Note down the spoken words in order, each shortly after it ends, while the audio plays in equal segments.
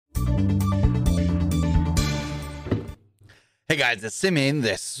Hey guys, it's Simeon.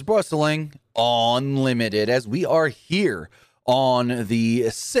 This is Wrestling Unlimited as we are here on the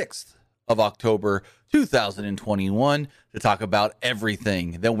 6th of October 2021 to talk about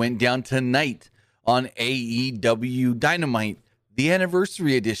everything that went down tonight on AEW Dynamite, the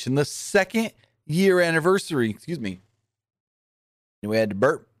anniversary edition, the second year anniversary. Excuse me. We had to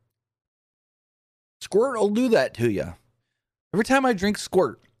burp. Squirt will do that to you. Every time I drink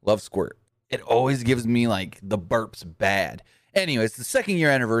Squirt, love Squirt, it always gives me like the burps bad. Anyway, it's the second year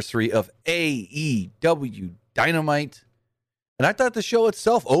anniversary of AEW Dynamite. And I thought the show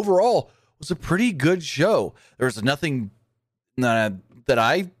itself overall was a pretty good show. There was nothing that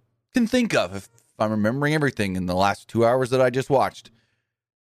I can think of, if I'm remembering everything in the last 2 hours that I just watched.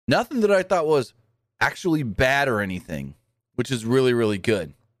 Nothing that I thought was actually bad or anything, which is really, really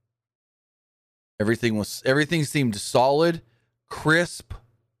good. Everything seemed solid, crisp,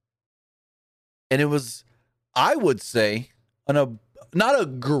 and it was, I would say, not a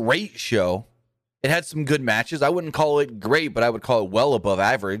great show. It had some good matches. I wouldn't call it great, but I would call it well above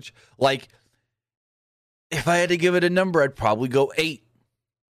average. Like, if I had to give it a number, I'd probably go 8.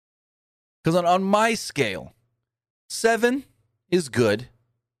 Because on my scale, 7 is good,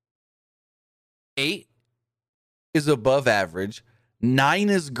 8 is above average, 9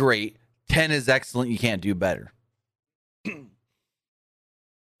 is great, 10 is excellent. You can't do better.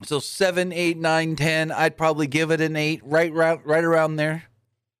 So 7, 8, 9, 10, I'd probably give it an 8, right around there.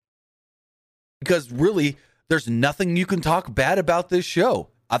 Because really, there's nothing you can talk bad about this show.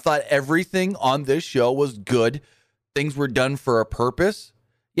 I thought everything on this show was good. Things were done for a purpose.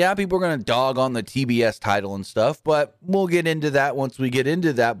 Yeah, people are going to dog on the TBS title and stuff, but we'll get into that once we get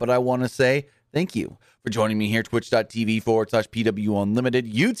into that. But I want to say thank you for joining me here, twitch.tv/PW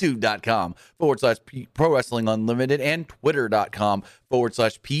Unlimited, youtube.com/Pro Wrestling Unlimited, and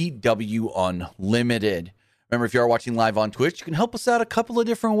twitter.com/PW Unlimited. Remember, if you are watching live on Twitch, you can help us out a couple of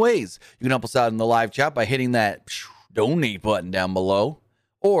different ways. You can help us out in the live chat by hitting that donate button down below.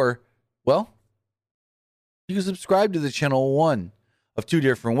 Or, well, you can subscribe to the channel one of 2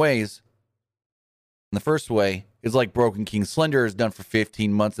 different ways. And the first way is like Broken King Slender has done for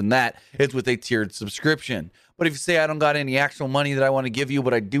 15 months, and that is with a tiered subscription. But if you say, I don't got any actual money that I want to give you,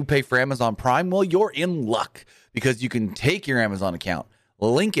 but I do pay for Amazon Prime, well, you're in luck, because you can take your Amazon account,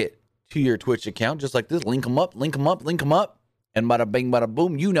 link it to your Twitch account, just like this, link them up, and bada bing, bada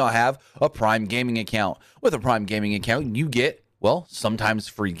boom, you now have a Prime Gaming account. With a Prime Gaming account, you get, well, sometimes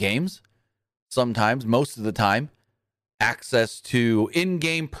free games, sometimes, most of the time, access to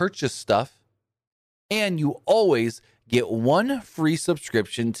in-game purchase stuff, and you always get 1 free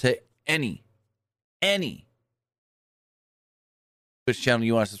subscription to any Twitch channel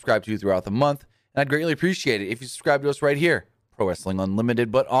you want to subscribe to throughout the month. And I'd greatly appreciate it if you subscribe to us right here, Pro Wrestling Unlimited.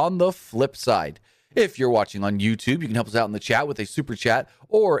 But on the flip side, if you're watching on YouTube, you can help us out in the chat with a super chat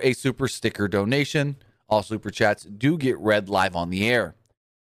or a super sticker donation. All super chats do get read live on the air.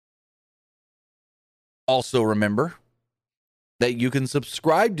 Also remember that you can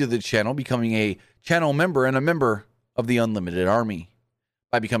subscribe to the channel, becoming a channel member and a member of the Unlimited Army.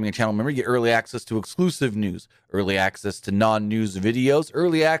 By becoming a channel member, you get early access to exclusive news, early access to non-news videos,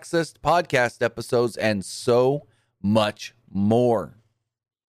 early access to podcast episodes, and so much more.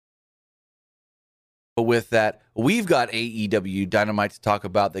 But with that, we've got AEW Dynamite to talk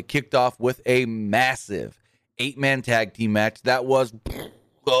about that kicked off with a massive 8-man tag team match that was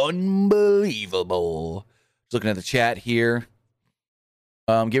unbelievable. Just looking at the chat here.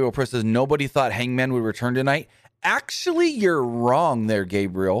 Gabriel Press says, nobody thought Hangman would return tonight. Actually, you're wrong there,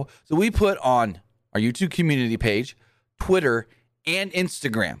 Gabriel. So we put on our YouTube community page, Twitter, and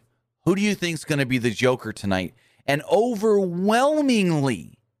Instagram, who do you think is going to be the Joker tonight? And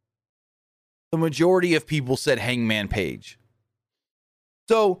overwhelmingly, the majority of people said Hangman Page.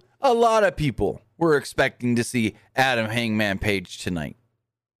 So a lot of people were expecting to see Adam Hangman Page tonight.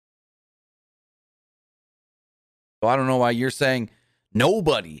 So I don't know why you're saying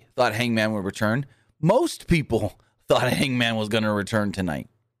nobody thought Hangman would return. Most people thought Hangman was going to return tonight.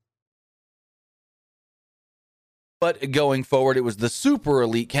 But going forward, it was the Super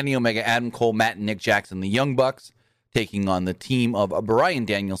Elite, Kenny Omega, Adam Cole, Matt and Nick Jackson, the Young Bucks, taking on the team of Bryan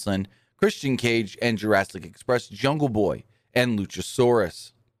Danielson, Christian Cage, and Jurassic Express, Jungle Boy, and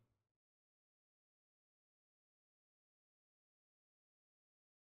Luchasaurus.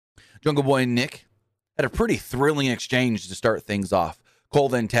 Jungle Boy and Nick had a pretty thrilling exchange to start things off. Cole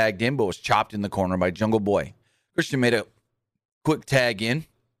then tagged in, but was chopped in the corner by Jungle Boy. Christian made a quick tag in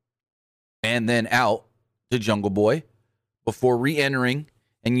and then out to Jungle Boy before re-entering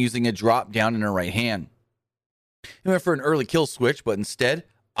and using a drop down in her right hand. He went for an early kill switch, but instead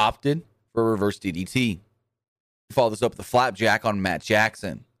opted for a reverse DDT. He followed this up with a flapjack on Matt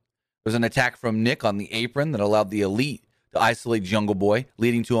Jackson. There was an attack from Nick on the apron that allowed the Elite to isolate Jungle Boy,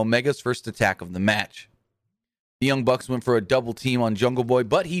 leading to Omega's first attack of the match. The Young Bucks went for a double team on Jungle Boy,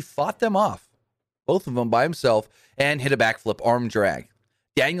 but he fought them off, both of them by himself, and hit a backflip arm drag.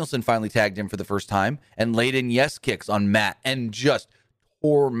 Danielson finally tagged him for the first time and laid in yes kicks on Matt and just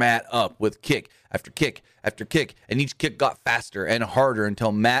tore Matt up with kick after kick after kick, and each kick got faster and harder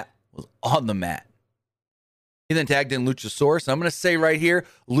until Matt was on the mat. He then tagged in Luchasaurus. I'm going to say right here,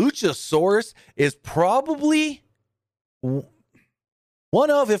 Luchasaurus is probably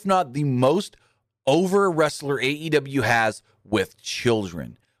one of, if not the most over wrestler AEW has with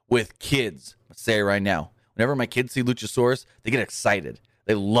children, with kids. I'll say it right now. Whenever my kids see Luchasaurus, they get excited.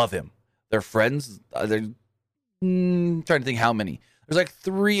 They love him. They're friends. They're trying to think how many. There's like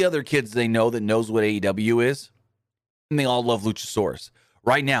 3 other kids they know that knows what AEW is, and they all love Luchasaurus.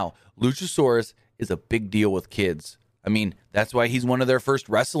 Right now, Luchasaurus is a big deal with kids. I mean, that's why he's one of their first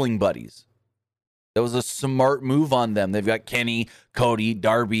wrestling buddies. That was a smart move on them. They've got Kenny, Cody,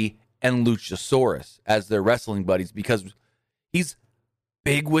 Darby, and Luchasaurus as their wrestling buddies because he's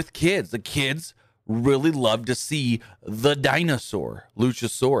big with kids. The kids really love to see the dinosaur,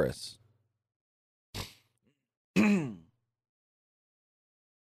 Luchasaurus.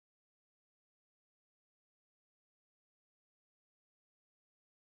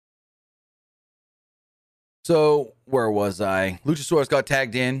 So, where was I? Luchasaurus got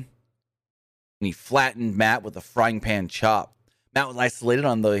tagged in, and he flattened Matt with a frying pan chop. Matt was isolated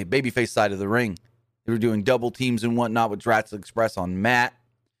on the babyface side of the ring. They were doing double teams and whatnot with Drax Express on Matt.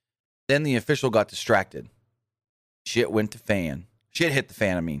 Then the official got distracted. Shit hit the fan,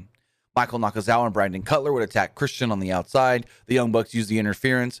 I mean. Michael Nakazawa and Brandon Cutler would attack Christian on the outside. The Young Bucks used the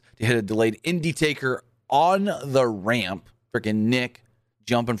interference to hit a delayed Indie Taker on the ramp. Freaking Nick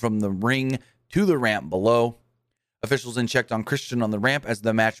jumping from the ring to the ramp below. Officials then checked on Christian on the ramp as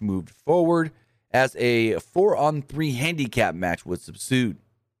the match moved forward as a 4-on-3 handicap match was ensued.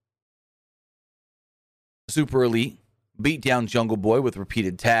 Super Elite beat down Jungle Boy with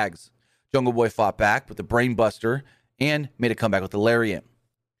repeated tags. Jungle Boy fought back with the Brainbuster and made a comeback with the Lariat.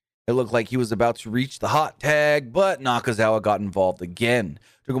 It looked like he was about to reach the hot tag, but Nakazawa got involved again.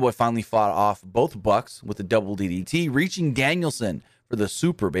 Jungle Boy finally fought off both Bucks with a double DDT, reaching Danielson for the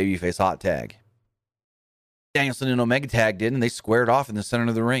super babyface hot tag. Danielson and Omega tagged in, and they squared off in the center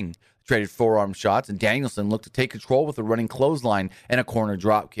of the ring. Traded forearm shots, and Danielson looked to take control with a running clothesline and a corner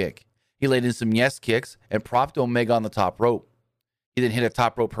drop kick. He laid in some yes kicks and propped Omega on the top rope. He then hit a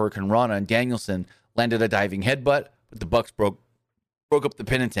top rope Hurricane Rana, and Danielson landed a diving headbutt, but the Bucks broke up the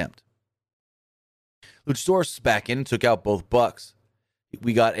pin attempt. Luchasaurus was back in and took out both Bucks.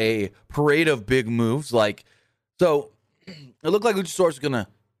 We got a parade of big moves. So it looked like Luchasaurus was going to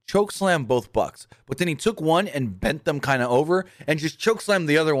choke slam both Bucks, but then he took one and bent them kind of over and just choke slammed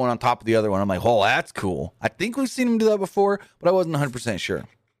the other one on top of the other one. I'm like, oh, that's cool. I think we've seen him do that before, but I wasn't 100% sure.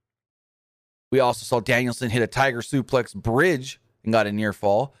 We also saw Danielson hit a tiger suplex bridge and got a near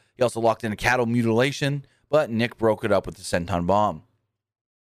fall. He also locked in a cattle mutilation, but Nick broke it up with the senton bomb.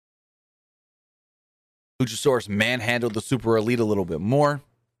 Luchasaurus manhandled the Super Elite a little bit more,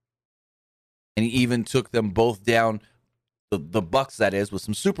 and he even took them both down, the Bucks that is, with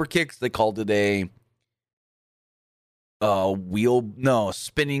some super kicks. They called it a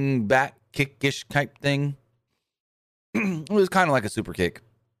spinning back kick-ish type thing. It was kind of like a super kick.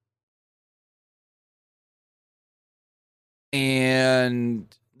 And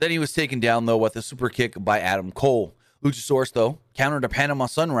then he was taken down, though, with a super kick by Adam Cole. Luchasaurus, though, countered a Panama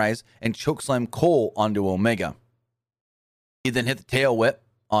Sunrise and chokeslammed Cole onto Omega. He then hit the tail whip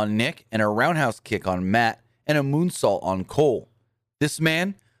on Nick and a roundhouse kick on Matt and a moonsault on Cole. This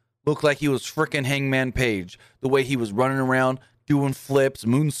man looked like he was frickin' Hangman Page. The way he was running around, doing flips,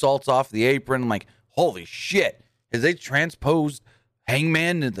 moonsaults off the apron. I'm like, holy shit. Has they transposed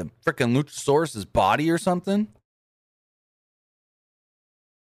Hangman into the frickin' Luchasaurus' body or something?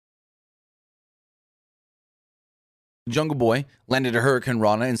 Jungle Boy landed a Hurricane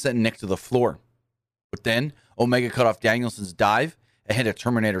Rana and sent Nick to the floor. But then, Omega cut off Danielson's dive and hit a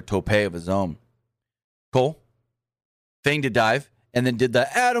Terminator tope of his own. Cole feigned a dive and then did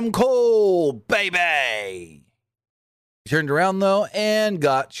the Adam Cole, baby! He turned around, though, and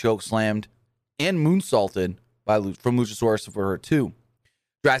got chokeslammed and moonsaulted from Luchasaurus for her, too.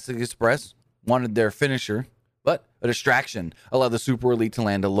 Jurassic Express wanted their finisher, but a distraction allowed the Super Elite to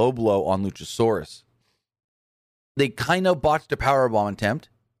land a low blow on Luchasaurus. They kind of botched a powerbomb attempt.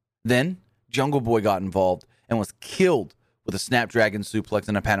 Then Jungle Boy got involved and was killed with a Snapdragon suplex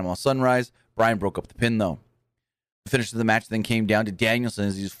and a Panama Sunrise. Bryan broke up the pin, though. The finish of the match then came down to Danielson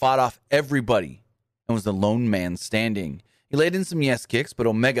as he fought off everybody and was the lone man standing. He laid in some yes kicks, but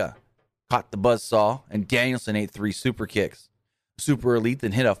Omega caught the buzzsaw, and Danielson ate 3 super kicks. Super Elite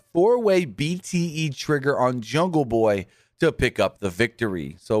then hit a 4-way BTE trigger on Jungle Boy to pick up the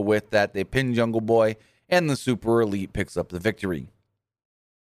victory. So with that, they pin Jungle Boy, and the Super Elite picks up the victory.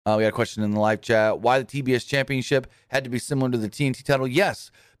 We got a question in the live chat. Why the TBS Championship had to be similar to the TNT title?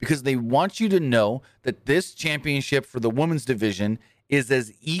 Yes, because they want you to know that this championship for the women's division is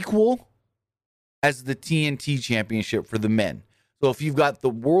as equal as the TNT Championship for the men. So if you've got the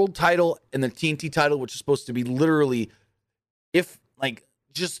world title and the TNT title, which is supposed to be literally, if like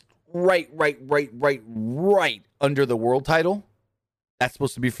just right under the world title, that's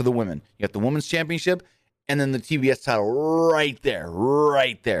supposed to be for the women. You got the women's championship and then the TBS title right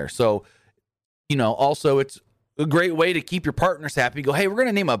there. So, also it's a great way to keep your partners happy. Go, hey, we're going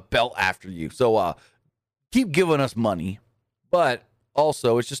to name a belt after you. So keep giving us money. But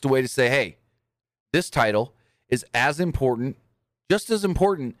also it's just a way to say, hey, this title is just as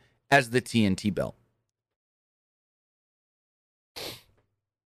important as the TNT belt.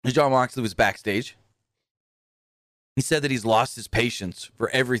 Jon Moxley was backstage. He said that he's lost his patience for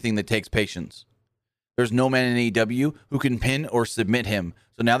everything that takes patience. There's no man in AEW who can pin or submit him.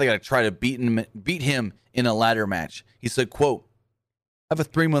 So now they got to try to beat him in a ladder match. He said, quote, I have a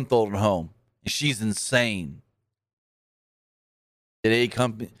 3-month-old at home, and she's insane. That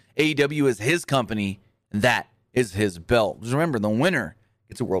AEW is his company, and that is his belt. Just remember, the winner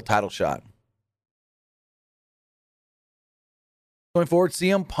gets a world title shot. Going forward,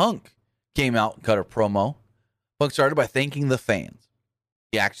 CM Punk came out and cut a promo. Punk started by thanking the fans.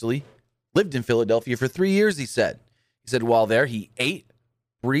 He actually lived in Philadelphia for 3 years, he said. He said while there, he ate,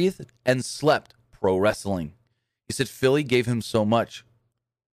 breathed, and slept pro wrestling. He said Philly gave him so much.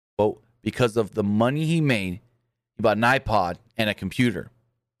 Quote, because of the money he made, he bought an iPod and a computer.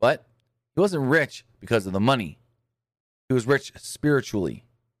 But he wasn't rich because of the money. He was rich spiritually,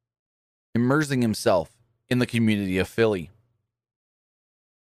 immersing himself in the community of Philly.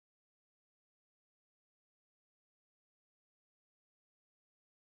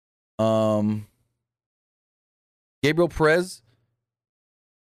 Gabriel Perez,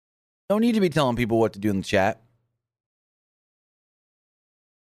 no need to be telling people what to do in the chat.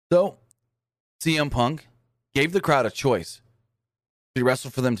 So, CM Punk gave the crowd a choice. Should he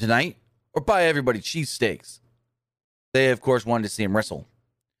wrestle for them tonight or buy everybody cheesesteaks? They, of course, wanted to see him wrestle.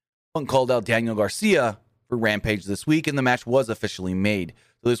 Punk called out Daniel Garcia for Rampage this week, and the match was officially made.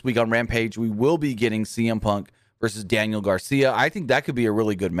 So this week on Rampage, we will be getting CM Punk versus Daniel Garcia. I think that could be a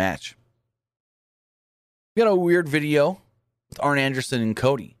really good match. We got a weird video with Arn Anderson and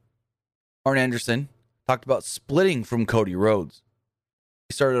Cody. Arn Anderson talked about splitting from Cody Rhodes.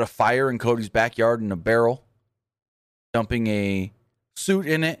 He started a fire in Cody's backyard in a barrel, dumping a suit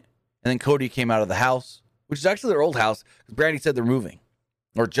in it, and then Cody came out of the house, which is actually their old house, because Brandy said they're moving,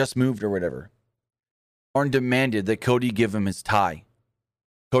 or just moved or whatever. Arn demanded that Cody give him his tie.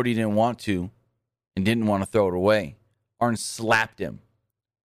 Cody didn't want to, and didn't want to throw it away. Arn slapped him.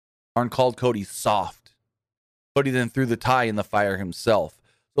 Arn called Cody soft. Cody then threw the tie in the fire himself.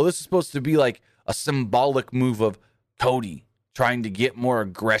 So this is supposed to be like a symbolic move of Cody trying to get more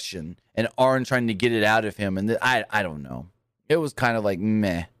aggression and Arn trying to get it out of him. And I don't know. It was kind of like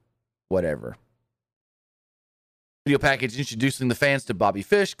meh, whatever. Video package introducing the fans to Bobby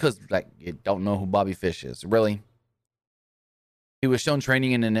Fish because you don't know who Bobby Fish is. Really? He was shown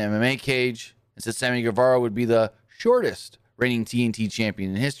training in an MMA cage and said Sammy Guevara would be the shortest reigning TNT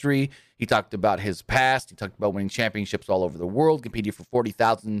champion in history. He talked about his past. He talked about winning championships all over the world, competing for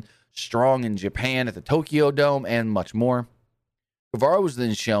 40,000 strong in Japan at the Tokyo Dome, and much more. Guevara was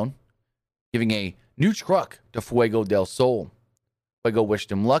then shown giving a new truck to Fuego del Sol. Fuego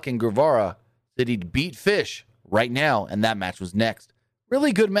wished him luck, and Guevara said he'd beat Fish right now, and that match was next.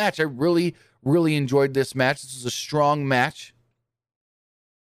 Really good match. I really enjoyed this match. This was a strong match.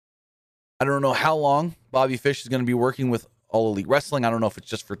 I don't know how long Bobby Fish is going to be working with All Elite Wrestling. I don't know if it's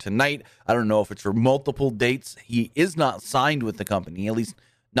just for tonight. I don't know if it's for multiple dates. He is not signed with the company, at least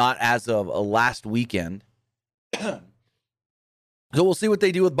not as of last weekend. So we'll see what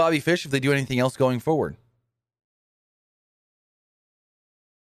they do with Bobby Fish, if they do anything else going forward.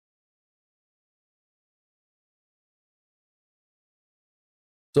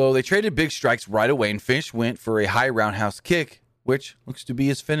 So they traded big strikes right away, and Fish went for a high roundhouse kick, which looks to be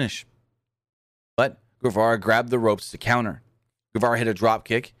his finish. But Guevara grabbed the ropes to counter. Guevara hit a drop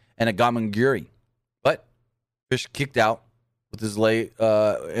kick and a Gamangiri, but Fish kicked out with his leg.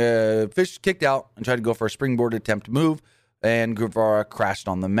 Fish kicked out and tried to go for a springboard attempt move, and Guevara crashed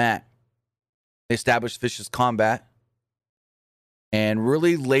on the mat. They established Fish's combat and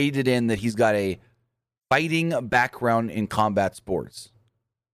really laid it in that he's got a fighting background in combat sports.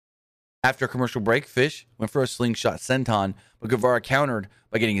 After a commercial break, Fish went for a slingshot senton, but Guevara countered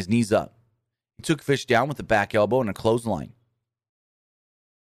by getting his knees up. He took Fish down with a back elbow and a clothesline.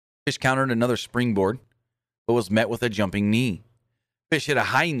 Fish countered another springboard, but was met with a jumping knee. Fish hit a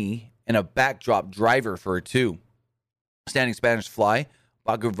high knee and a backdrop driver for a 2. Standing Spanish fly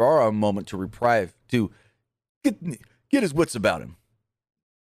bought Guevara a moment to reprieve, to get his wits about him.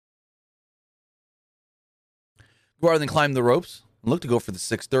 Guevara then climbed the ropes and looked to go for the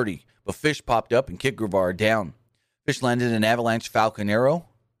 630, but Fish popped up and kicked Guevara down. Fish landed an avalanche Falcon Arrow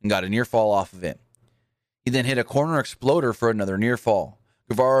and got a near fall off of it. He then hit a corner exploder for another near fall.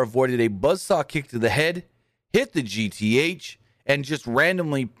 Guevara avoided a buzzsaw kick to the head, hit the GTH, and just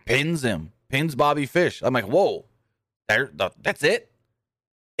randomly pins Bobby Fish. I'm like, whoa, that's it?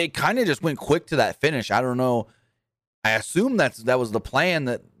 It kind of just went quick to that finish. I don't know. I assume that was the plan,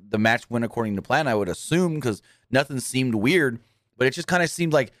 that the match went according to plan, I would assume, because nothing seemed weird, but it just kind of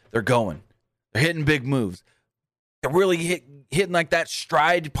seemed like they're going. They're hitting big moves. They're really hitting like that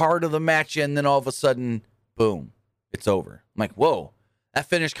stride part of the match, and then all of a sudden, boom, it's over. I'm like, whoa, that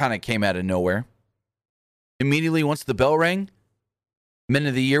finish kind of came out of nowhere. Immediately, once the bell rang, Men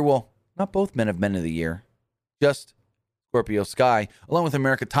of the Year, well, not both men of the Year, just Scorpio Sky, along with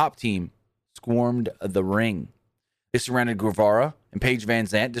America Top Team, swarmed the ring. They surrounded Guevara, and Paige Van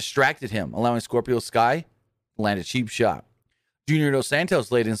Zant distracted him, allowing Scorpio Sky to land a cheap shot. Junior Dos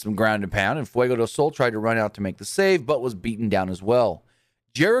Santos laid in some ground and pound, and Fuego del Sol tried to run out to make the save, but was beaten down as well.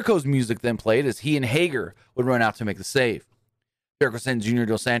 Jericho's music then played as he and Hager would run out to make the save. Jericho sent Junior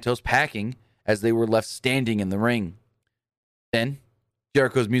Dos Santos packing as they were left standing in the ring. Then,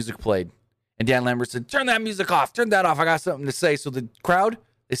 Jericho's music played, and Dan Lambert said, "Turn that music off, turn that off, I got something to say." So the crowd,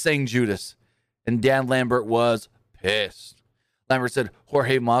 they sang Judas, and Dan Lambert was pissed. Lambert said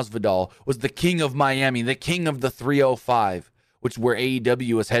Jorge Masvidal was the king of Miami, the king of the 305, which is where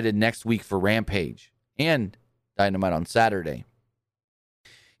AEW is headed next week for Rampage and Dynamite on Saturday.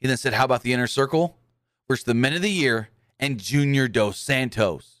 He then said, how about the Inner Circle versus the Men of the Year and Junior Dos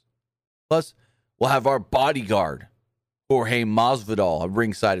Santos? Plus, we'll have our bodyguard, Jorge Masvidal, at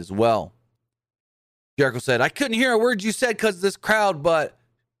ringside as well. Jericho said, I couldn't hear a word you said because of this crowd, but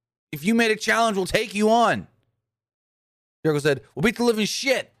if you made a challenge, we'll take you on. Jericho said, we'll beat the living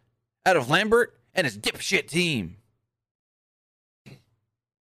shit out of Lambert and his dipshit team.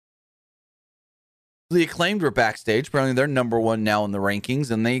 The Acclaimed were backstage. Apparently they're number 1 now in the rankings,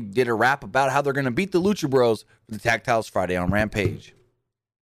 and they did a rap about how they're going to beat the Lucha Bros for the Tag Titles Friday on Rampage.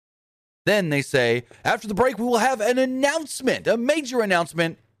 Then they say, after the break, we will have an announcement, a major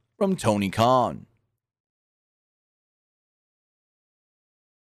announcement from Tony Khan.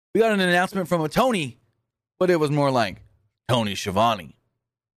 We got an announcement from a Tony, but it was more like Tony Schiavone.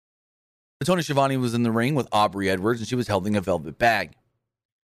 Tony Schiavone was in the ring with Aubrey Edwards, and she was holding a velvet bag.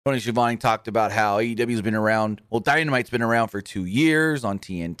 Tony Schiavone talked about how AEW's been around, well, Dynamite's been around for 2 years on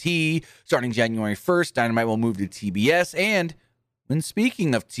TNT. Starting January 1st, Dynamite will move to TBS. And when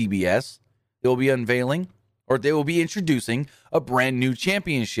speaking of TBS, they will be unveiling, or they will be introducing, a brand new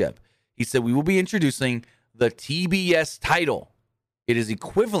championship. He said, we will be introducing the TBS title. It is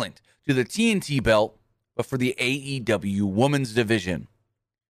equivalent to the TNT belt, but for the AEW Women's Division.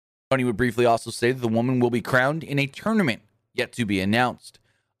 Tony would briefly also say that the woman will be crowned in a tournament yet to be announced.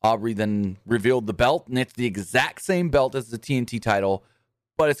 Aubrey then revealed the belt, and it's the exact same belt as the TNT title,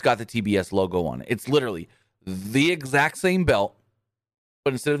 but it's got the TBS logo on it. It's literally the exact same belt,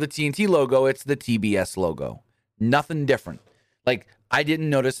 but instead of the TNT logo, it's the TBS logo. Nothing different. Like, I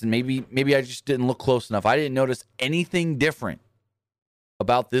didn't notice, and maybe I just didn't look close enough. I didn't notice anything different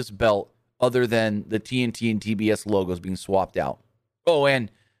about this belt other than the TNT and TBS logos being swapped out. Oh,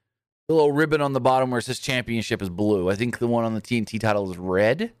 and the little ribbon on the bottom where it says championship is blue. I think the one on the TNT title is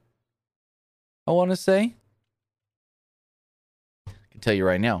red, I want to say. I can tell you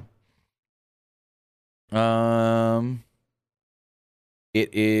right now.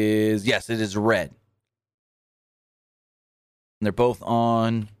 It is red. And they're both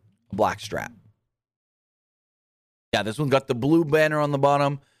on a black strap. Yeah, this one's got the blue banner on the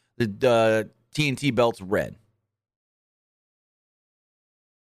bottom. The TNT belt's red.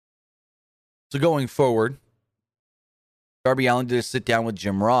 So going forward, Darby Allin did a sit down with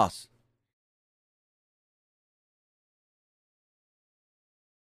Jim Ross.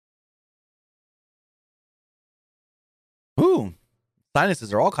 Ooh,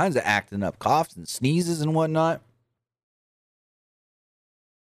 sinuses are all kinds of acting up, coughs and sneezes and whatnot.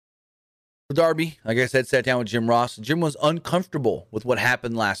 So Darby, like I said, sat down with Jim Ross. Jim was uncomfortable with what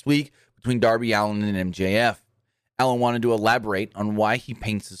happened last week between Darby Allin and MJF. Allin wanted to elaborate on why he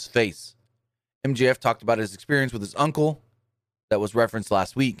paints his face. MJF talked about his experience with his uncle that was referenced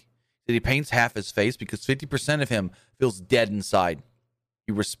last week. That he paints half his face because 50% of him feels dead inside.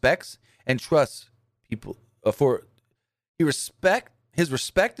 He respects and trusts people his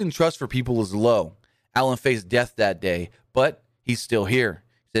respect and trust for people is low. Allin faced death that day, but he's still here.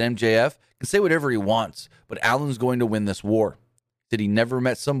 He said MJF can say whatever he wants, but Allin's going to win this war. He said he never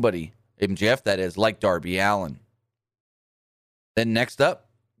met somebody, MJF that is, like Darby Allin. Then next up,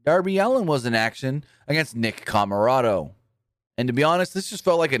 Darby Allin was in action against Nick Comoroto. And to be honest, this just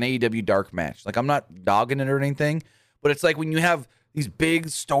felt like an AEW dark match. Like, I'm not dogging it or anything, but it's like when you have these big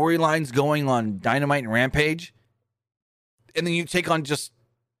storylines going on Dynamite and Rampage, and then you take on just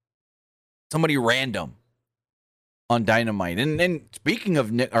somebody random on Dynamite. And speaking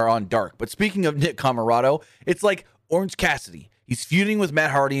of Nick, or on Dark, but speaking of Nick Comoroto, it's like Orange Cassidy. He's feuding with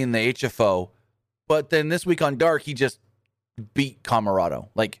Matt Hardy in the HFO, but then this week on Dark, he just beat Comoroto.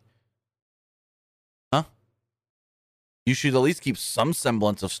 Like, huh? You should at least keep some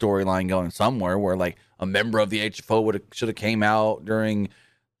semblance of storyline going somewhere where, like, a member of the HFO should have came out during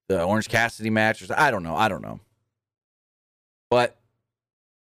the Orange Cassidy match. I don't know. But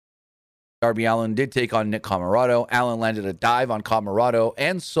Darby Allin did take on Nick Comoroto. Allin landed a dive on Comoroto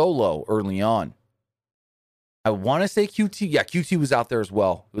and Solo early on. I want to say QT. Yeah, QT was out there as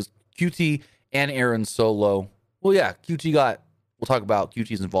well. It was QT and Aaron Solo. Well, yeah, we'll talk about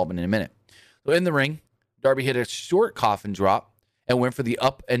QT's involvement in a minute. So in the ring, Darby hit a short coffin drop and went for the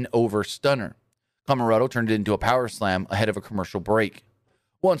up and over stunner. Comoroto turned it into a power slam ahead of a commercial break.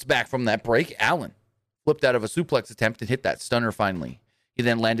 Once back from that break, Allin flipped out of a suplex attempt and hit that stunner finally. He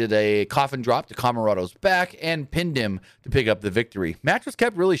then landed a coffin drop to Comoroto's back and pinned him to pick up the victory. Match was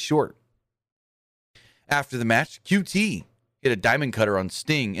kept really short. After the match, QT hit a diamond cutter on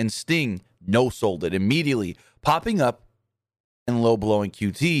Sting, and Sting no-sold it immediately, popping up and low-blowing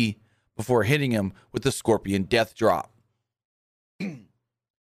QT before hitting him with the Scorpion Death Drop. I'm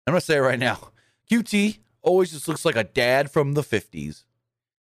going to say it right now, QT always just looks like a dad from the 50s.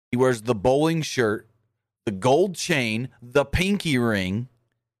 He wears the bowling shirt, the gold chain, the pinky ring.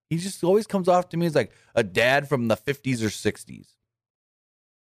 He just always comes off to me as like a dad from the 50s or 60s.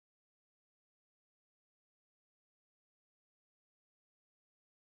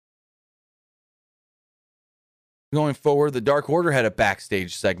 Going forward, the Dark Order had a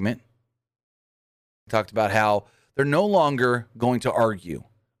backstage segment. Talked about how they're no longer going to argue.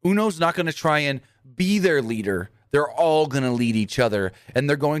 Uno's not going to try and be their leader. They're all going to lead each other, and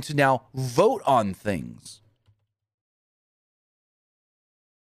they're going to now vote on things.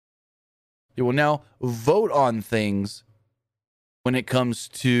 They will now vote on things when it comes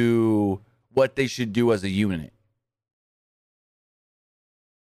to what they should do as a unit.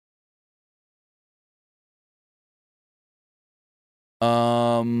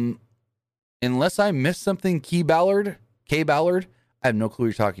 Unless I missed something, Kay Ballard, I have no clue what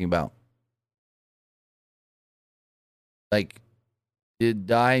you're talking about. Like,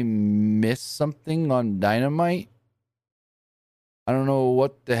 did I miss something on Dynamite? I don't know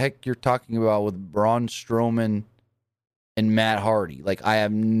what the heck you're talking about with Braun Strowman and Matt Hardy. Like, I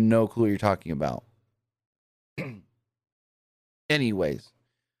have no clue what you're talking about. Anyways,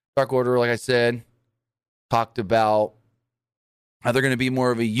 Dark Order, like I said, talked about how they're going to be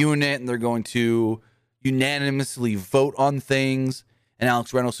more of a unit and they're going to unanimously vote on things. And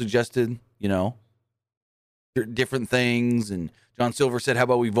Alex Reynolds suggested, different things. And John Silver said, how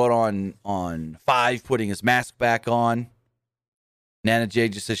about we vote on 5 putting his mask back on? Nana Jay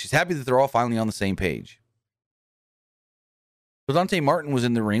just says she's happy that they're all finally on the same page. So Dante Martin was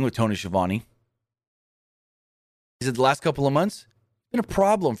in the ring with Tony Schiavone. He said the last couple of months, it's been a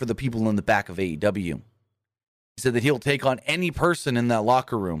problem for the people in the back of AEW. He said that he'll take on any person in that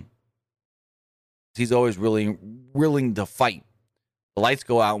locker room. He's always really willing to fight. The lights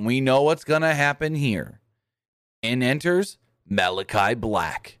go out, and we know what's going to happen here. In enters Malachi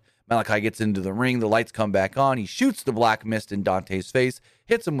Black. Malachi gets into the ring. The lights come back on. He shoots the black mist in Dante's face,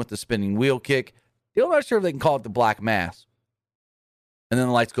 hits him with the spinning wheel kick. Still not sure if they can call it the Black Mass. And then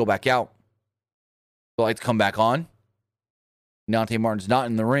the lights go back out. The lights come back on. Dante Martin's not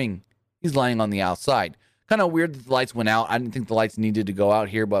in the ring. He's lying on the outside. Kind of weird that the lights went out. I didn't think the lights needed to go out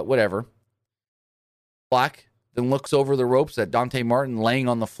here, but whatever. Black then looks over the ropes at Dante Martin laying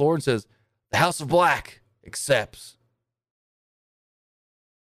on the floor and says, "The House of Black accepts."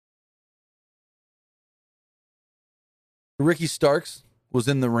 Ricky Starks was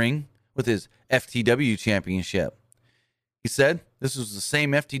in the ring with his FTW championship. He said this was the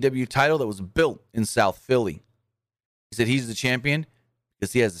same FTW title that was built in South Philly. He said he's the champion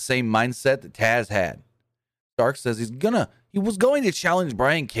because he has the same mindset that Taz had. Starks says he was going to challenge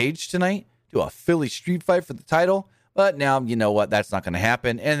Brian Cage tonight to a Philly street fight for the title. But now, you know what? That's not going to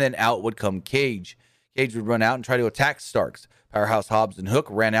happen. And then out would come Cage. Cage would run out and try to attack Starks. Powerhouse Hobbs and Hook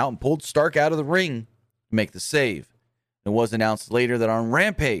ran out and pulled Stark out of the ring to make the save. It was announced later that on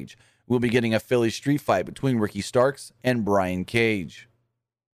Rampage, we'll be getting a Philly street fight between Ricky Starks and Brian Cage.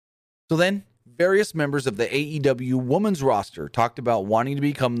 So then, various members of the AEW women's roster talked about wanting to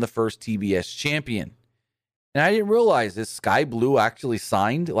become the first TBS champion. And I didn't realize this. Sky Blue actually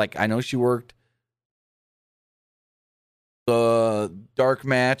signed. Like, I know she worked the dark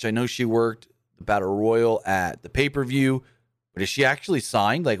match. I know she worked the Battle Royal at the pay-per-view. But is she actually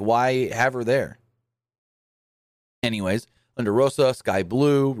signed? Like, why have her there? Anyways, Linda Rosa, Sky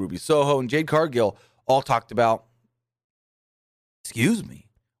Blue, Ruby Soho, and Jade Cargill all talked about,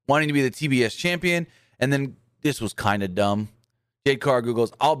 wanting to be the TBS champion. And then this was kind of dumb. Jade Cargill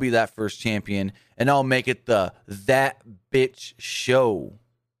goes, I'll be that first champion, and I'll make it the That Bitch Show.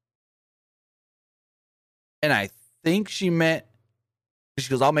 And I think she meant, she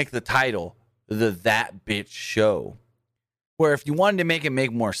goes, I'll make the title the That Bitch Show. Where if you wanted to make it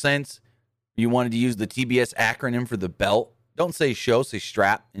make more sense, you wanted to use the TBS acronym for the belt, don't say show, say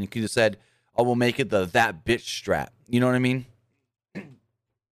strap. And you could have said, oh, we'll make it the That Bitch Strap. You know what I mean?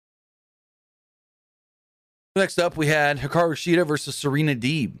 Next up, we had Hikaru Shida versus Serena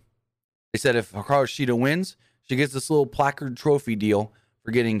Deeb. They said if Hikaru Shida wins, she gets this little placard trophy deal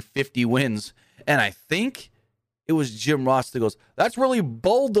for getting 50 wins. And I think it was Jim Ross that goes, that's really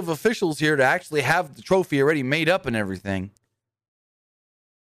bold of officials here to actually have the trophy already made up and everything.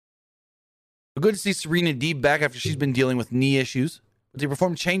 Good to see Serena Deeb back after she's been dealing with knee issues. But they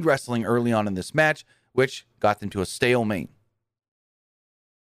performed chain wrestling early on in this match, which got them to a stalemate.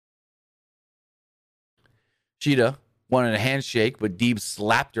 Shida wanted a handshake, but Deeb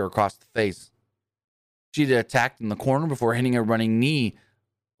slapped her across the face. Shida attacked in the corner before hitting a running knee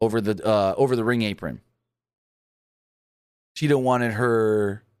over the ring apron. Shida wanted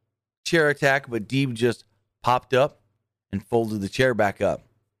her chair attack, but Deeb just popped up and folded the chair back up.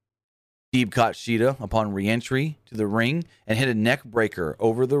 Deeb caught Shida upon re-entry to the ring and hit a neck breaker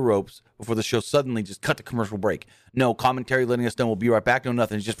over the ropes before the show suddenly just cut to commercial break. No commentary letting us know we'll be right back. No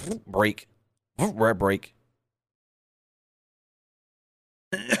nothing. It's just break. Break.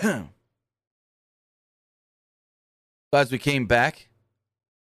 As we came back,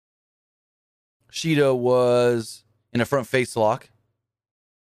 Shida was in a front face lock.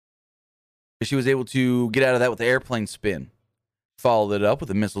 She was able to get out of that with the airplane spin. Followed it up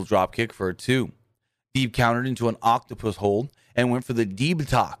with a missile dropkick for a 2. Deeb countered into an octopus hold and went for the Deeb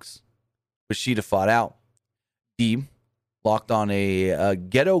Tox, but Shida fought out. Deeb locked on a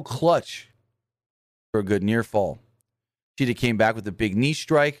ghetto clutch for a good near fall. Shida came back with a big knee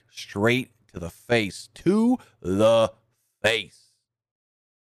strike straight to the face. To the face.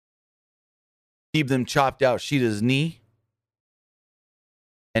 Deeb then chopped out Shida's knee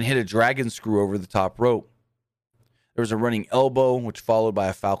and hit a dragon screw over the top rope. There was a running elbow, which followed by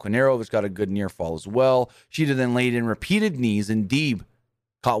a Falcon Arrow, which got a good near fall as well. Shida then laid in repeated knees, and Deeb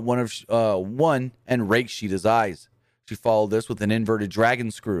caught one and raked Shida's eyes. She followed this with an inverted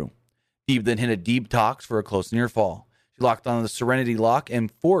dragon screw. Deeb then hit a Deeb Tox for a close near fall. She locked on the Serenity Lock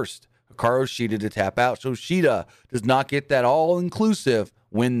and forced Hikaru Shida to tap out, so Shida does not get that all-inclusive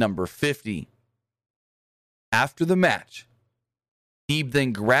win number 50. After the match, Deeb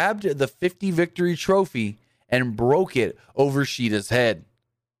then grabbed the 50 victory trophy and broke it over Shida's head.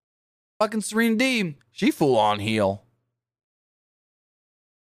 Fucking Serena Deeb, she full on heel.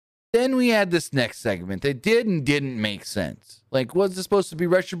 Then we had this next segment that did and didn't make sense. Like, was this supposed to be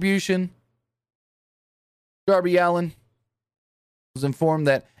retribution? Darby Allin was informed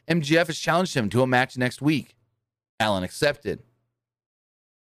that MJF has challenged him to a match next week. Allin accepted.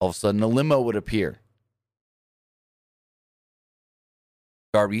 All of a sudden, a limo would appear.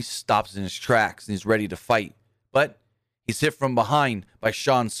 Darby stops in his tracks and he's ready to fight. But he's hit from behind by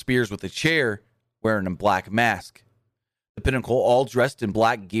Shawn Spears with a chair, wearing a black mask. The Pinnacle, all dressed in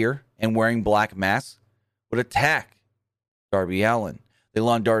black gear and wearing black masks, would attack Darby Allin. They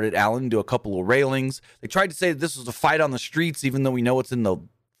lawn darted Allin into a couple of railings. They tried to say that this was a fight on the streets, even though we know it's in the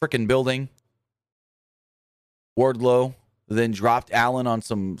frickin' building. Wardlow then dropped Allin on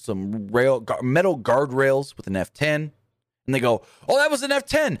some metal guardrails with an F10. And they go, oh, that was an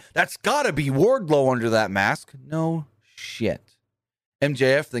F10. That's got to be Wardlow under that mask. No shit.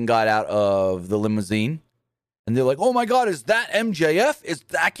 MJF then got out of the limousine. And they're like, oh, my God, is that MJF?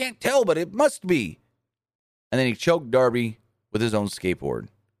 I can't tell, but it must be. And then he choked Darby with his own skateboard.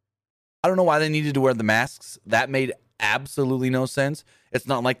 I don't know why they needed to wear the masks. That made absolutely no sense. It's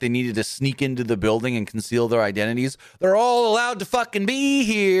not like they needed to sneak into the building and conceal their identities. They're all allowed to fucking be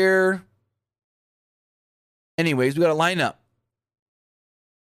here. Anyways, we got a lineup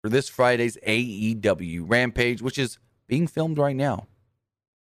for this Friday's AEW Rampage, which is being filmed right now.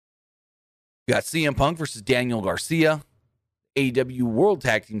 We got CM Punk versus Daniel Garcia. AEW World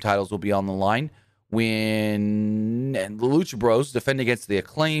Tag Team titles will be on the line when the Lucha Bros defend against the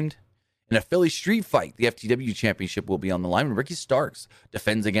Acclaimed. In a Philly street fight, the FTW Championship will be on the line when Ricky Starks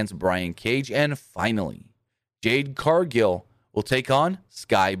defends against Brian Cage. And finally, Jade Cargill will take on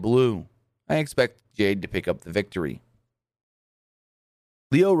Sky Blue. I expect Jade to pick up the victory.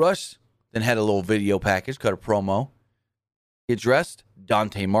 Lio Rush then had a little video package, cut a promo. He addressed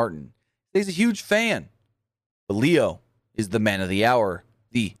Dante Martin. He's a huge fan, but Lio is the man of the hour,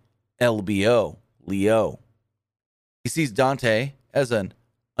 the LBO, Leo. He sees Dante as an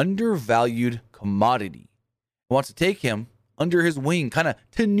undervalued commodity and wants to take him under his wing, kind of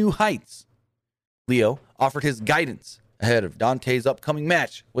to new heights. Leo offered his guidance ahead of Dante's upcoming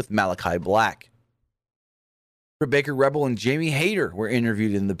match with Malachi Black. Britt Baker, Rebel, and Jamie Hayter were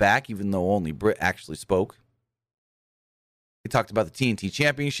interviewed in the back, even though only Britt actually spoke. They talked about the TNT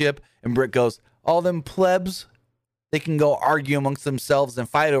Championship, and Britt goes, all them plebs, they can go argue amongst themselves and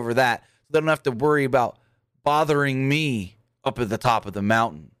fight over that, so they don't have to worry about bothering me up at the top of the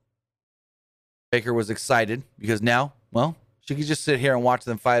mountain. Baker was excited because now, well, she could just sit here and watch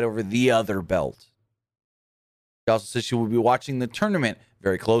them fight over the other belt. She also said she will be watching the tournament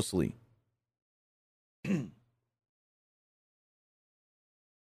very closely.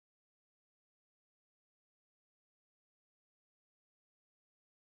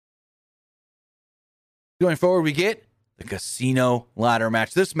 Going forward, we get the Casino Ladder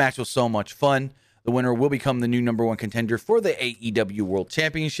match. This match was so much fun. The winner will become the new number one contender for the AEW World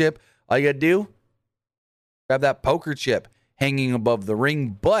Championship. All you got to do, grab that poker chip hanging above the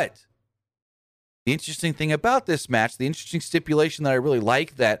ring. But the interesting thing about this match, the interesting stipulation that I really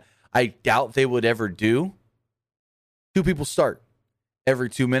like that I doubt they would ever do, two people start.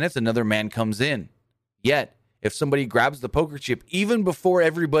 Every 2 minutes, another man comes in. Yet, if somebody grabs the poker chip even before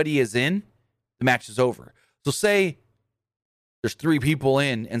everybody is in, the match is over. So say there's 3 people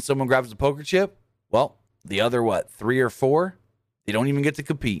in and someone grabs the poker chip. Well, the other, 3 or 4, they don't even get to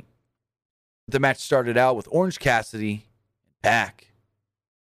compete. The match started out with Orange Cassidy and Pac.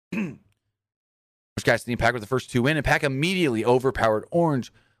 Orange Cassidy and Pac were the first 2 in, and Pac immediately overpowered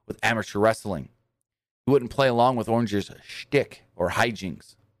Orange with amateur wrestling. He wouldn't play along with Orange's shtick or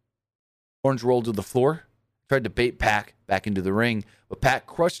hijinks. Orange rolled to the floor, tried to bait Pac back into the ring, but Pac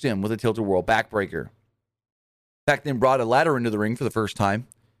crushed him with a tilt-a-whirl backbreaker. Pac then brought a ladder into the ring for the first time,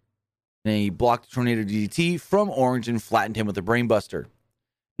 and he blocked the Tornado DDT from Orange and flattened him with a brainbuster.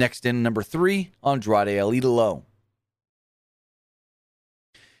 Next in, number 3, Andrade El Idolo.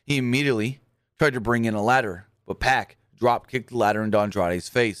 He immediately tried to bring in a ladder, but Pac drop-kicked the ladder into Andrade's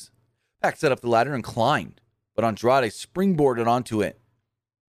face. Pac set up the ladder and climbed, but Andrade springboarded onto it.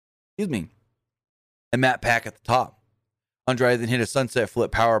 And Matt Pac at the top. Andrade then hit a sunset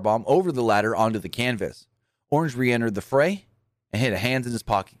flip powerbomb over the ladder onto the canvas. Orange re-entered the fray and hit a hands in his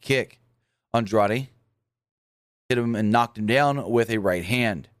pocket kick. Andrade hit him and knocked him down with a right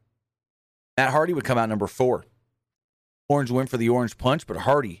hand. Matt Hardy would come out number 4. Orange went for the orange punch, but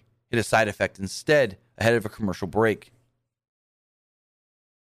Hardy hit a side effect instead ahead of a commercial break.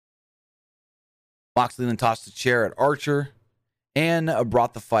 Moxley then tossed a chair at Archer and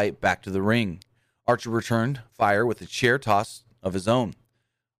brought the fight back to the ring. Archer returned fire with a chair toss of his own.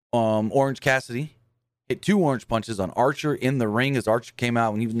 Orange Cassidy hit 2 orange punches on Archer in the ring as Archer came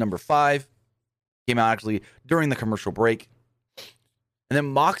out when he was number 5. Came out actually during the commercial break. And then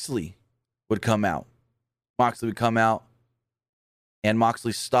Moxley would come out. And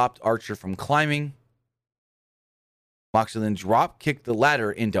Moxley stopped Archer from climbing. Moxley then drop-kicked the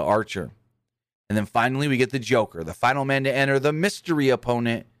ladder into Archer. And then finally we get the Joker, the final man to enter, the mystery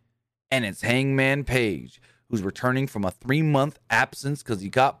opponent, and it's Hangman Page, who's returning from a 3-month absence because he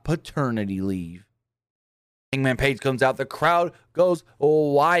got paternity leave. Hangman Page comes out, the crowd goes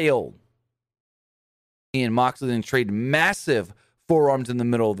wild. He and Moxley then trade massive forearms in the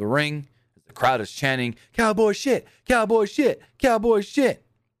middle of the ring. The crowd is chanting, "Cowboy shit, cowboy shit, cowboy shit."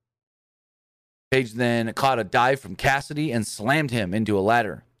 Page then caught a dive from Cassidy and slammed him into a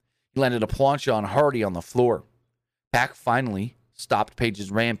ladder. He landed a plancha on Hardy on the floor. Pac finally stopped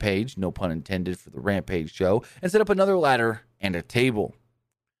Page's rampage, no pun intended for the Rampage show, and set up another ladder and a table.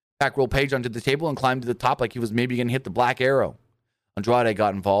 Pac rolled Page onto the table and climbed to the top like he was maybe going to hit the Black Arrow. Andrade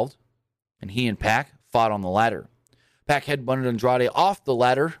got involved, and he and Pac fought on the ladder. Pac headbutted Andrade off the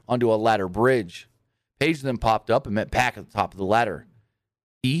ladder onto a ladder bridge. Page then popped up and met Pac at the top of the ladder.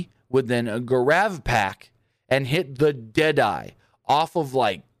 He would then grab Pac and hit the Deadeye off of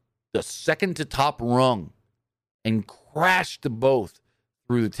like the second to top rung and crashed both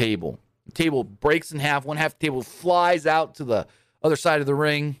through the table. The table breaks in half. One half of the table flies out to the other side of the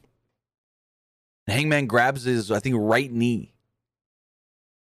ring. And Hangman grabs his, I think, right knee.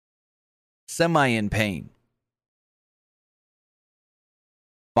 Semi in pain.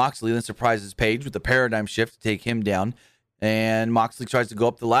 Moxley then surprises Page with a paradigm shift to take him down. And Moxley tries to go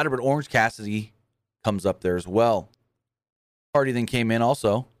up the ladder, but Orange Cassidy comes up there as well. Hardy then came in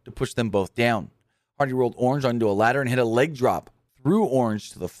also to push them both down. Hardy rolled Orange onto a ladder and hit a leg drop through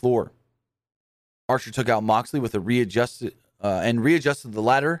Orange to the floor. Archer took out Moxley with a readjusted the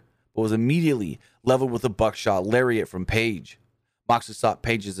ladder, but was immediately leveled with a buckshot lariat from Page. Moxley sought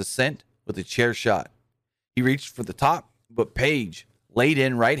Page's ascent with a chair shot. He reached for the top, but Page laid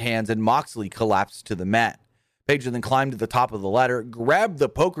in right hands and Moxley collapsed to the mat. Page then climbed to the top of the ladder, grabbed the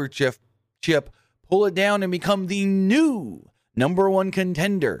poker chip, pull it down, and become the new number one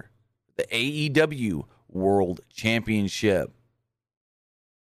contender, the AEW World Championship.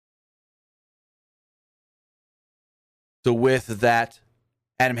 So with that,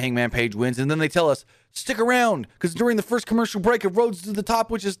 Adam Hangman Page wins, and then they tell us, stick around, because during the first commercial break of Roads to the Top,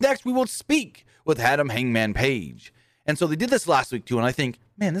 which is next, we will speak with Adam Hangman Page. And so they did this last week too, and I think,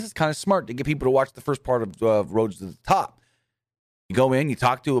 man, this is kind of smart to get people to watch the first part of Roads to the Top. You go in, you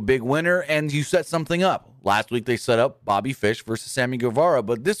talk to a big winner, and you set something up. Last week they set up Bobby Fish versus Sammy Guevara,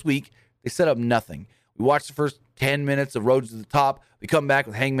 but this week they set up nothing. We watched the first 10 minutes of Roads to the Top. We come back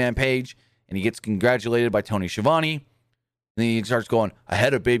with Hangman Page, and he gets congratulated by Tony Schiavone. And then he starts going, I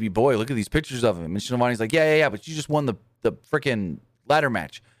had a baby boy. Look at these pictures of him. And Schiavone's like, yeah, but you just won the freaking ladder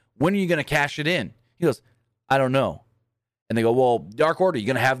match. When are you going to cash it in? He goes, I don't know. And they go, well, Dark Order, you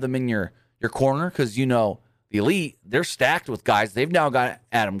going to have them in your corner? Because, you know, the Elite, they're stacked with guys. They've now got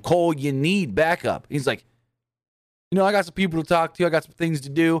Adam Cole. You need backup. He's like, you know, I got some people to talk to. I got some things to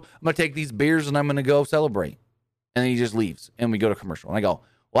do. I'm going to take these beers and I'm going to go celebrate. And then he just leaves. And we go to commercial. And I go,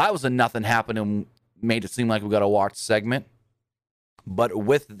 well, that was a nothing happening. Made it seem like we got a watch segment. But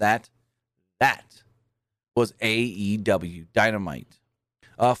with that was AEW Dynamite.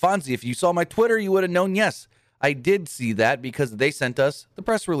 Fonzie, if you saw my Twitter, you would have known, yes, I did see that because they sent us the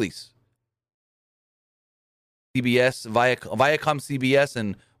press release. CBS, Viacom CBS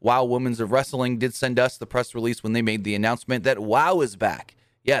and WOW Women's of Wrestling did send us the press release when they made the announcement that WOW is back.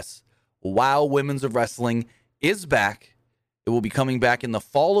 Yes, WOW Women's of Wrestling is back. It will be coming back in the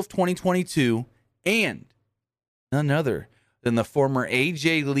fall of 2022, and none other than the former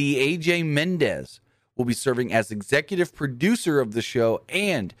AJ Lee, AJ Mendez, will be serving as executive producer of the show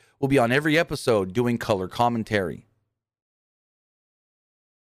and will be on every episode doing color commentary.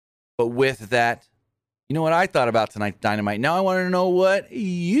 But with that, you know what I thought about tonight's Dynamite? Now I want to know what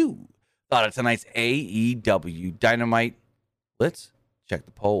you thought of tonight's AEW Dynamite. Let's check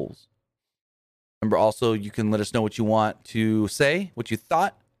the polls. Remember, also, you can let us know what you want to say, what you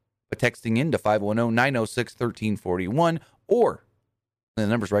thought, by texting in to 510-906-1341, or the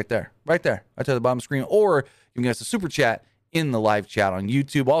number's right there, right to the bottom of the screen, or you can give us a super chat in the live chat on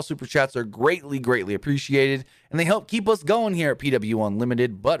YouTube. All super chats are greatly, greatly appreciated, and they help keep us going here at PW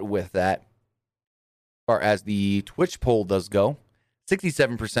Unlimited. But with that, as far as the Twitch poll does go,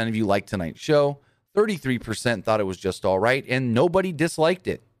 67% of you liked tonight's show, 33% thought it was just all right, and nobody disliked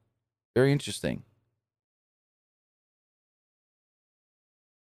it. Very interesting.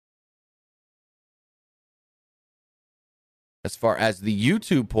 As far as the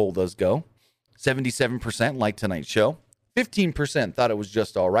YouTube poll does go, 77% liked tonight's show, 15% thought it was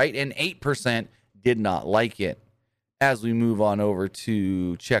just all right, and 8% did not like it. As we move on over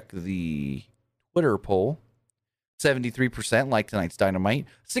to check the Twitter poll, 73% liked tonight's Dynamite,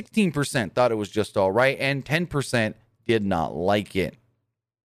 16% thought it was just all right, and 10% did not like it.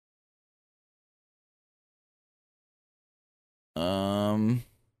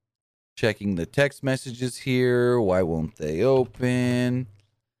 Checking the text messages here. Why won't they open?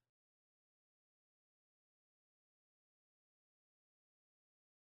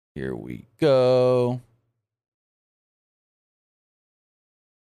 Here we go.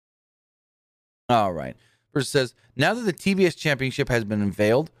 All right. First says, now that the TBS championship has been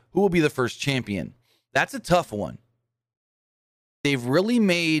unveiled, who will be the first champion? That's a tough one. They've really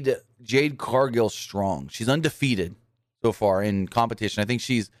made Jade Cargill strong. She's undefeated so far in competition. I think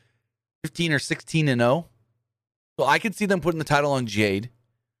she's 15 or 16-0. So I could see them putting the title on Jade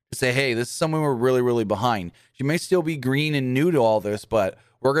to say, hey, this is someone we're really, really behind. She may still be green and new to all this, but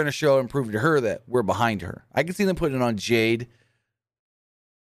we're going to show and prove to her that we're behind her. I could see them putting it on Jade.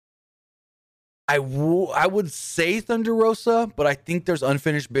 I would say Thunder Rosa, but I think there's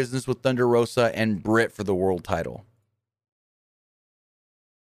unfinished business with Thunder Rosa and Britt for the world title.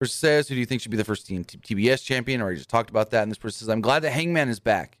 Person says, who do you think should be the first TBS champion? Already just talked about that. And this person says, I'm glad that Hangman is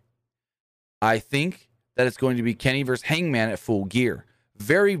back. I think that it's going to be Kenny versus Hangman at Full Gear.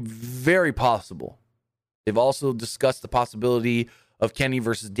 Very, very possible. They've also discussed the possibility of Kenny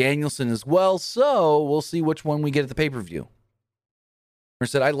versus Danielson as well. So we'll see which one we get at the pay-per-view.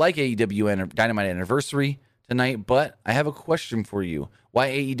 Said, I like AEW Dynamite Anniversary tonight, but I have a question for you. Why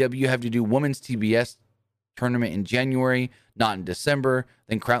AEW have to do Women's TBS tournament in January, not in December?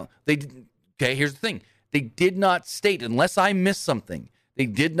 Then Crown. Okay, here's the thing. They did not state, unless I missed something, they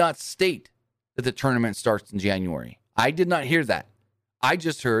did not state that the tournament starts in January. I did not hear that. I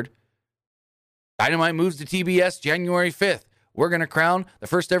just heard Dynamite moves to TBS January 5th. We're going to crown the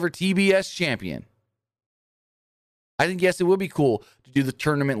first ever TBS champion. I think, yes, it would be cool to do the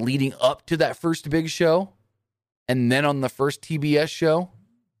tournament leading up to that first big show. And then on the first TBS show,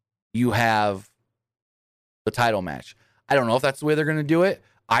 you have the title match. I don't know if that's the way they're going to do it.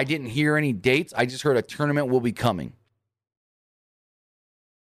 I didn't hear any dates. I just heard a tournament will be coming.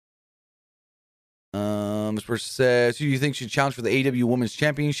 This person says, who do you think should challenge for the AEW Women's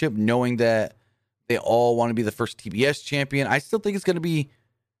Championship, knowing that they all want to be the first TBS champion? I still think it's going to be,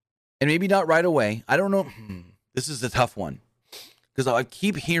 and maybe not right away. I don't know. This is a tough one because I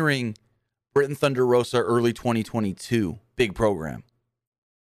keep hearing Britt and Thunder Rosa early 2022 big program,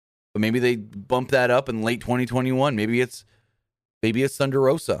 but maybe they bump that up in late 2021. Maybe it's Thunder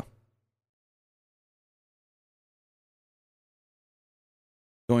Rosa.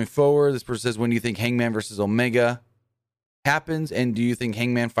 Going forward, this person says, when do you think Hangman versus Omega happens? And do you think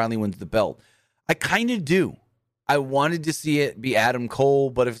Hangman finally wins the belt? I kind of do. I wanted to see it be Adam Cole,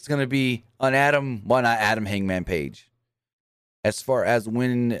 but if it's going to be on Adam, why not Adam Hangman Page? As far as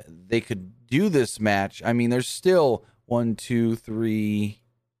when they could do this match, I mean, there's still 1, 2, 3,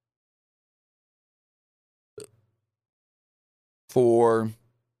 4,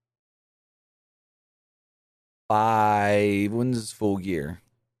 5. When's Full Gear?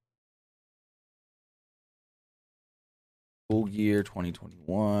 Full Gear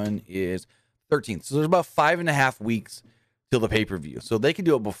 2021 is 13th. So there's about 5.5 weeks till the pay-per-view. So they can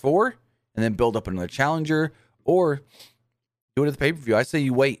do it before and then build up another challenger, or do it at the pay-per-view. I say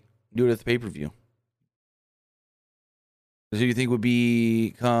you wait. Do it at the pay-per-view. Who do you think would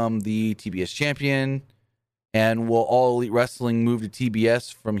become the TBS champion? And will All Elite Wrestling move to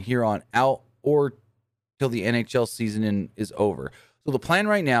TBS from here on out, or till the NHL season is over? So the plan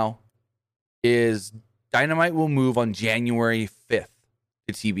right now is Dynamite will move on January 5th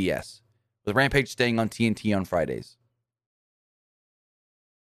to TBS, with Rampage staying on TNT on Fridays.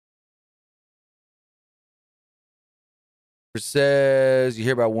 It says, you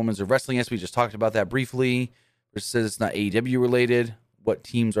hear about Women's of Wrestling. Yes, we just talked about that briefly. It says it's not AEW related. What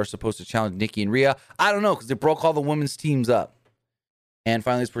teams are supposed to challenge Nikki and Rhea? I don't know, because they broke all the women's teams up. And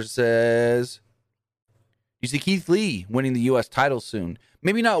finally, this person says, you see Keith Lee winning the U.S. title soon.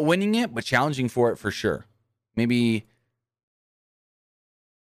 Maybe not winning it, but challenging for it for sure. Maybe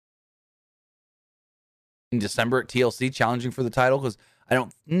in December at TLC, challenging for the title, because I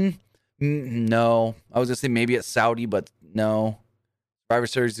don't... no. I was going to say maybe at Saudi, but no. Survivor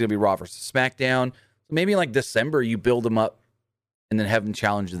Series is going to be Raw versus SmackDown. So maybe in like December, you build them up and then have them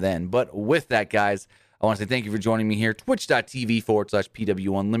challenge then. But with that, guys, I want to say thank you for joining me here.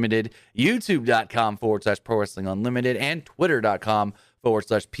 Twitch.tv/PW Unlimited, YouTube.com/Pro Wrestling Unlimited, and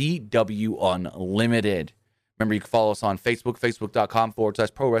Twitter.com/PW Unlimited. Remember, you can follow us on Facebook,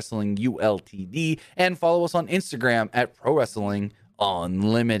 Facebook.com/Pro Wrestling ULTD, and follow us on Instagram at Pro Wrestling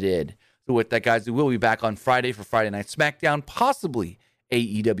Unlimited. So with that, guys, we will be back on Friday for Friday Night SmackDown, possibly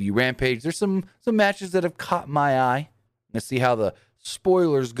AEW Rampage. There's some matches that have caught my eye. Let's see how the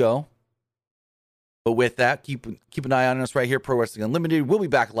spoilers go. But with that, keep an eye on us right here, Pro Wrestling Unlimited. We'll be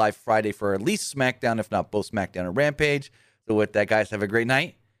back live Friday for at least SmackDown, if not both SmackDown and Rampage. So with that, guys, have a great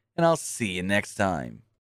night, and I'll see you next time.